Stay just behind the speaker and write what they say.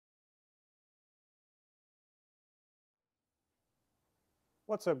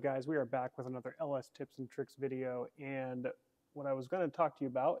What's up, guys? We are back with another LS tips and tricks video, and what I was going to talk to you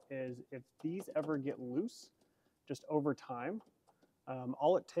about is if these ever get loose just over time,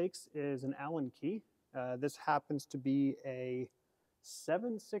 all it takes is an Allen key. This happens to be a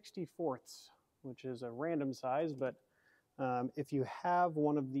 7/64, which is a random size, but if you have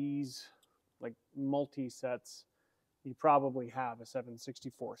one of these like multi-sets, you probably have a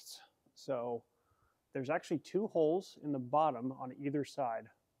 7/64. So there's actually two holes in the bottom on either side.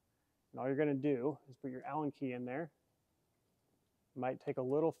 And all you're going to do is put your Allen key in there. It might take a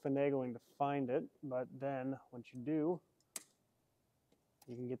little finagling to find it, but then once you do,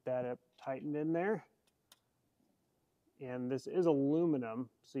 you can get that up tightened in there. And this is aluminum,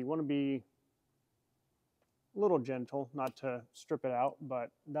 so you want to be a little gentle, not to strip it out,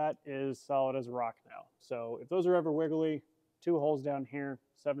 but that is solid as a rock now. So if those are ever wiggly, two holes down here,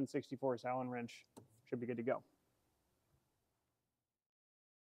 7/64 Allen wrench, should be good to go.